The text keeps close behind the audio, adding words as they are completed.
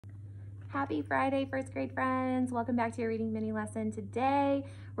Happy Friday, first grade friends. Welcome back to your reading mini lesson. Today,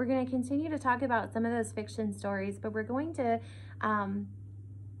 we're going to continue to talk about some of those fiction stories, but we're going to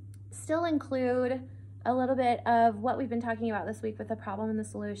still include a little bit of what we've been talking about this week with the problem and the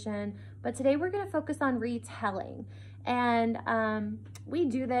solution. But today we're going to focus on retelling. And we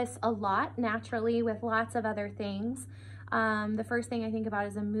do this a lot naturally with lots of other things. The first thing I think about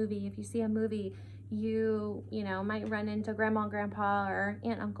is a movie. If you see a movie, you know, might run into grandma, grandpa, or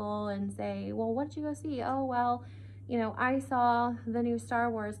aunt, uncle and say, well, what did you go see? Oh, well, you know, I saw the new Star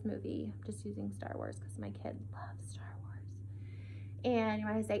Wars movie. I'm just using Star Wars because my kid loves Star Wars. And you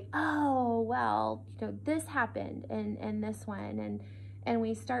might say, oh, well, you know, this happened and this one. And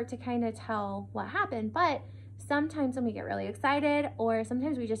we start to kind of tell what happened. But sometimes when we get really excited, or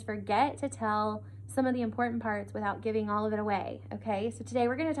sometimes we just forget to tell some of the important parts without giving all of it away, okay? So today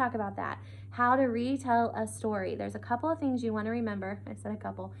we're gonna talk about that, how to retell a story. There's a couple of things you wanna remember. I said a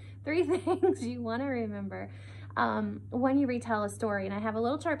couple, 3 things you wanna remember when you retell a story. And I have a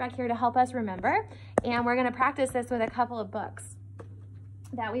little chart back here to help us remember. And we're gonna practice this with a couple of books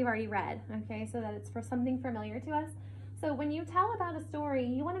that we've already read, okay? So that it's for something familiar to us. So when you tell about a story,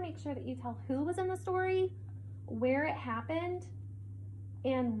 you wanna make sure that you tell who was in the story, where it happened,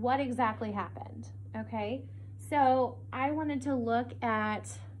 and what exactly happened, okay? So I wanted to look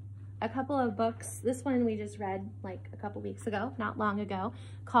at a couple of books. This one we just read like a couple weeks ago, not long ago,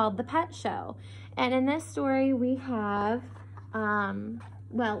 called The Pet Show. And in this story we have,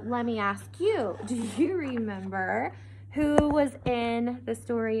 well, let me ask you, do you remember who was in the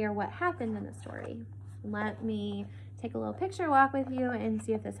story or what happened in the story? Let me take a little picture walk with you and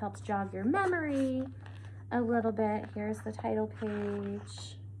see if this helps jog your memory a little bit. Here's the title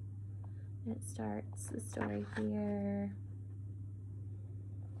page. It starts the story here.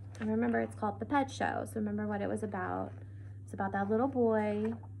 And remember, it's called The Pet Show. So remember what it was about. It's about that little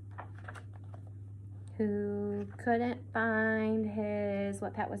boy who couldn't find his,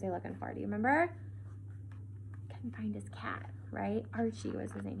 what pet was he looking for? Do you remember? Couldn't find his cat, right? Archie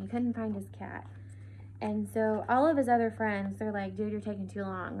was his name. He couldn't find his cat. And so all of his other friends, they're like, dude, you're taking too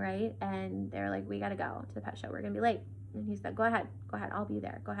long, right? And they're like, we gotta go to the pet show. We're gonna be late. And he said, go ahead, I'll be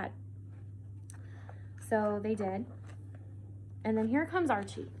there, go ahead. So they did. And then here comes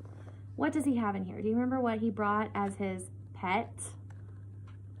Archie. What does he have in here? Do you remember what he brought as his pet?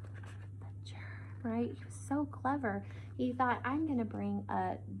 The germ, right? He was so clever. He thought, I'm gonna bring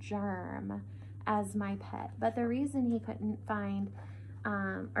a germ as my pet. But the reason he couldn't find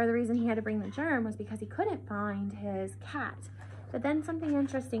or the reason he had to bring the germ was because he couldn't find his cat. But then something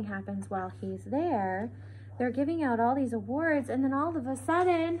interesting happens while he's there. They're giving out all these awards, and then all of a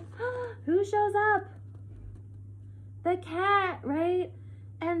sudden, who shows up? The cat, right?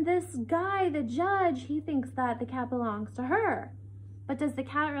 And this guy, the judge, he thinks that the cat belongs to her. But does the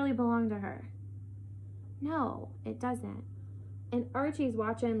cat really belong to her? No, it doesn't. And Archie's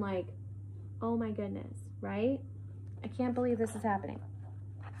watching like, oh my goodness, right? I can't believe this is happening.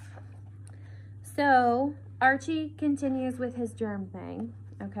 So Archie continues with his germ thing,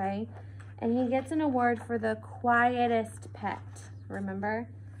 okay? And he gets an award for the quietest pet, remember?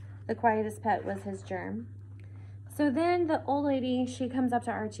 The quietest pet was his germ. So then the old lady, she comes up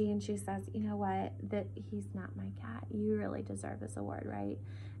to Archie and she says, you know what, that he's not my cat. You really deserve this award, right?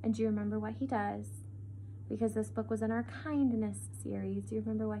 And do you remember what he does? Because this book was in our kindness series. Do you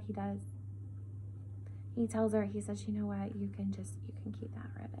remember what he does? He tells her, he says, you know what, you can keep that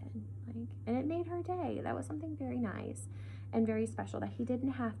ribbon. And it made her day. That was something very nice and very special that he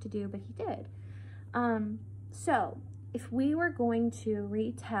didn't have to do, but he did. So if we were going to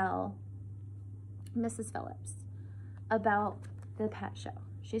retell Mrs. Phillips about The Pet Show,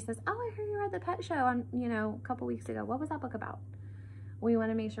 she says, oh, I heard you read The Pet Show on, you know, a couple weeks ago. What was that book about? We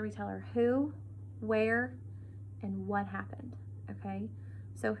want to make sure we tell her who, where, and what happened, okay?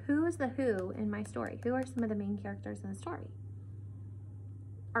 So who is the who in my story? Who are some of the main characters in the story?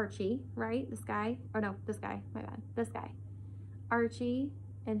 Archie, right? This guy, or no, this guy, my bad, this guy. Archie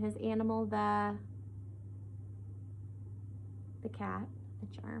and his animal, the cat.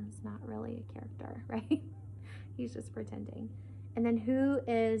 The germ's not really a character, right? He's just pretending. And then who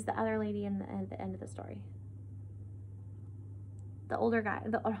is the other lady at the end of the story? The older guy,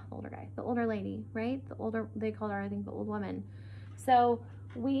 the older lady, right? They called her, I think, the old woman. So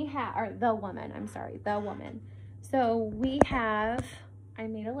we have, or the woman, I'm sorry, the woman. So we have, I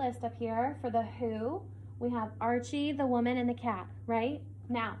made a list up here for the who. We have Archie, the woman, and the cat, right?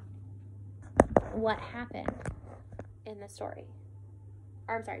 Now, what happened in the story?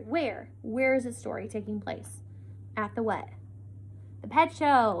 Or I'm sorry, where? Where is the story taking place? At the what? The pet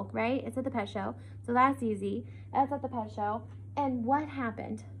show, right? It's at the pet show. So that's easy. That's at the pet show. And what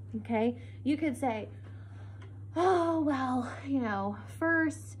happened? Okay, you could say, oh, well, you know,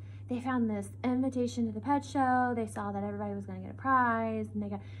 first they found this invitation to the pet show. They saw that everybody was going to get a prize,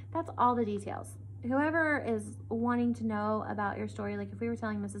 and that's all the details. Whoever is wanting to know about your story, like if we were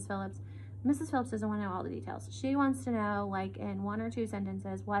telling Mrs. Phillips doesn't want to know all the details. She wants to know, like in 1 or 2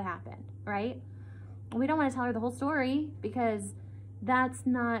 sentences, what happened, right? We don't want to tell her the whole story, because that's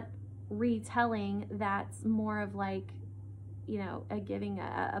not retelling. That's more of like, you know,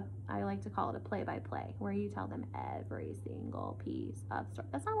 I like to call it a play-by-play, where you tell them every single piece of story.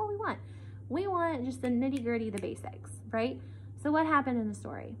 That's not what we want. We want just the nitty-gritty, the basics, right? So what happened in the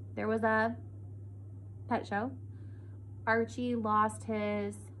story? There was a pet show. Archie lost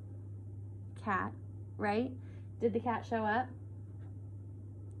his cat, right? Did the cat show up?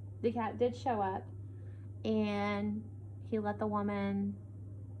 The cat did show up, and he let the woman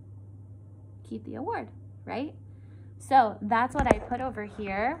keep the award, right? So that's what I put over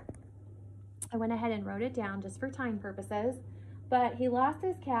here. I went ahead and wrote it down just for time purposes, but he lost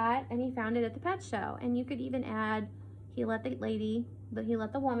his cat and he found it at the pet show. And you could even add, he let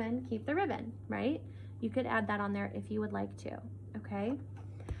the woman keep the ribbon, right? You could add that on there if you would like to, okay?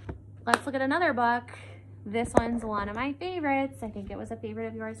 Let's look at another book. This one's one of my favorites. I think it was a favorite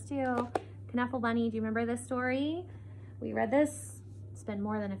of yours too. Knuffle Bunny. Do you remember this story? We read this. It's been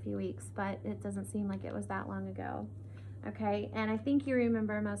more than a few weeks, but it doesn't seem like it was that long ago. Okay, and I think you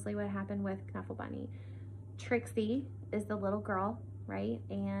remember mostly what happened with Knuffle Bunny. Trixie is the little girl, right?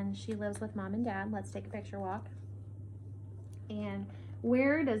 And she lives with mom and dad. Let's take a picture walk. And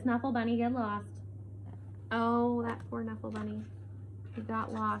where does Knuffle Bunny get lost? Oh, that poor Knuffle Bunny. He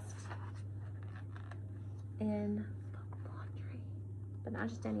got lost in the laundry, but not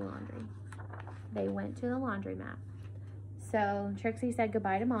just any laundry. They went to the laundromat. So Trixie said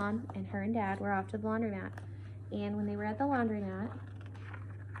goodbye to mom, and her and dad were off to the laundromat. And when they were at the laundromat,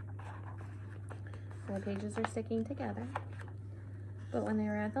 the pages are sticking together. But when they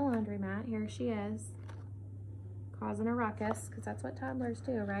were at the laundromat, here she is, causing a ruckus, because that's what toddlers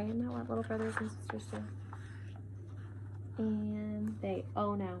do, right? Isn't that what little brothers and sisters do? And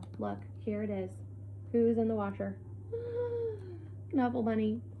oh no, look, here it is. Who's in the washer? Knuffle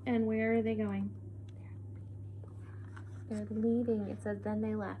Bunny. And where are they going? They're leaving. It says then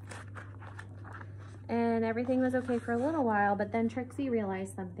they left. And everything was okay for a little while, but then Trixie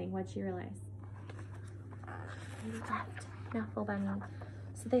realized something. What'd she realize? They left Knuffle Bunny.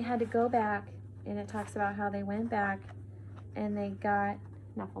 So they had to go back, and it talks about how they went back and they got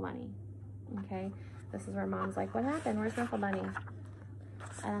Knuffle Bunny. Okay? This is where mom's like, what happened? Where's Knuffle Bunny?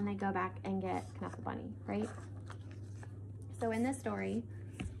 And then they go back and get Knuffle Bunny, right? So in this story,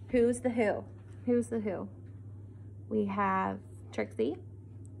 who's the who? Who's the who? We have Trixie.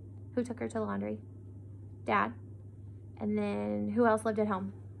 Who took her to the laundry? Dad. And then who else lived at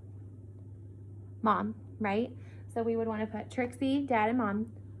home? Mom, right? So we would want to put Trixie, Dad, and Mom.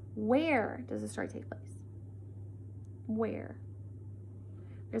 Where does the story take place? Where?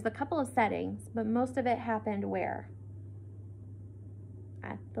 There's a couple of settings, but most of it happened where?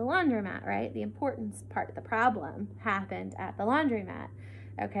 At the laundromat, right? The important part of the problem happened at the laundromat.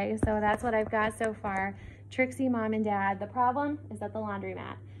 Okay, so that's what I've got so far. Trixie, Mom, and Dad. The problem is at the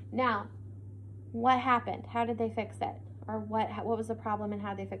laundromat. Now, what happened? How did they fix it? Or what was the problem and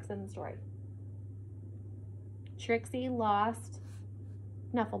how they fixed it in the story? Trixie lost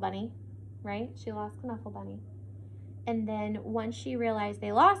Knuffle Bunny, right? She lost Knuffle Bunny. And then once she realized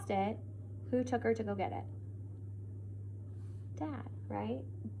they lost it, who took her to go get it? Dad, right?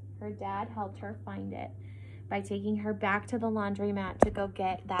 Her dad helped her find it by taking her back to the laundromat to go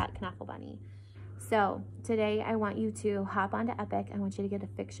get that Knuffle Bunny. So today I want you to hop onto Epic. I want you to get a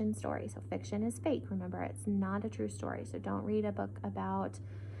fiction story. So fiction is fake. Remember, it's not a true story. So don't read a book about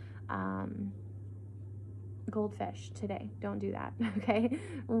goldfish today. Don't do that, okay?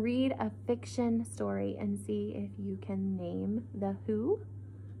 Read a fiction story and see if you can name the who,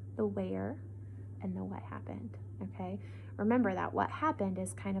 the where, and the what happened, okay? Remember that what happened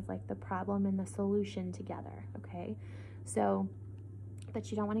is kind of like the problem and the solution together, okay? So, but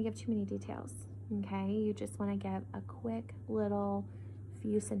you don't want to give too many details, okay? You just want to give a quick little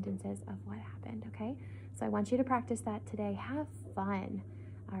few sentences of what happened, okay? So I want you to practice that today. Have fun.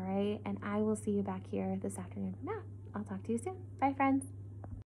 All right, and I will see you back here this afternoon for math. I'll talk to you soon. Bye, friends.